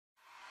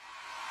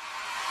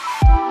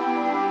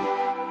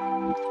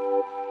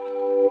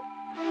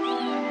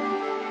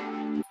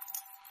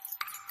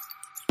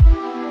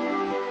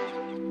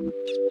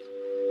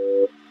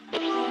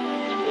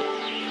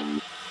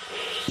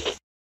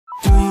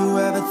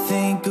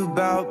think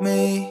about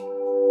me?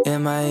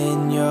 Am I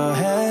in your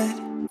head?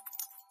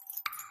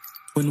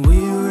 When we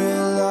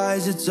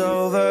realize it's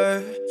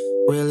over,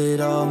 will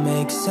it all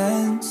make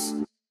sense?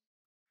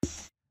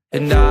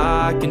 And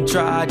I can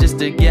try just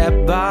to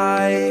get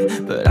by,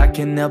 but I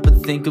can't help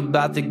but think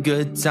about the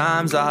good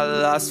times. I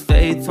lost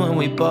faith when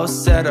we both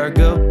said our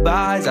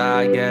goodbyes.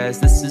 I guess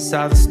this is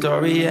how the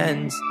story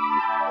ends.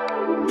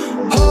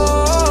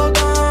 Hold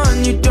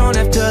on, you don't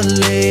have to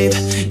leave.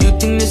 You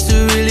think this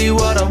is really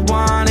what I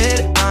wanted?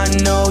 I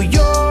know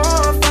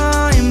you're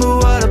fine, but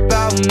what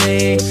about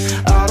me?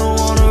 I don't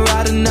wanna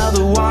write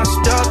another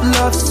washed up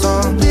love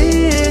song.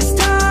 This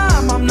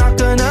time I'm not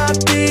gonna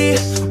be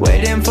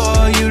waiting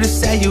for you to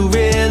say you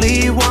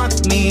really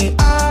want me.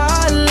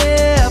 I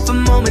live for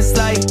moments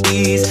like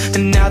these,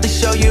 and now they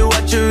show you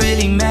what you're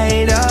really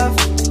made of.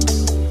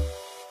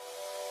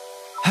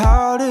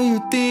 How do you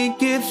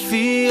think it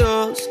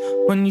feels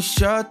when you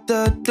shut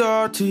the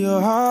door to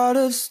your heart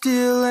of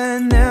steel?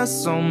 And there's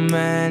so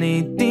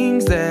many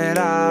things that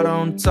I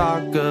don't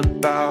talk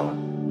about.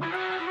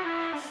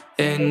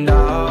 And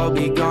I'll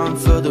be gone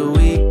for the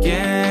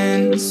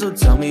weekend, so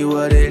tell me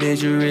what it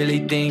is you're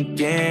really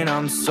thinking.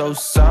 I'm so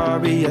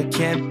sorry I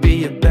can't be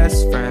your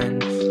best friend,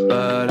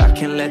 but I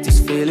can't let these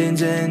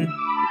feelings in.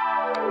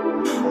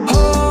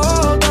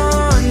 Hold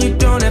on, you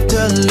don't have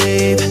to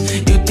leave.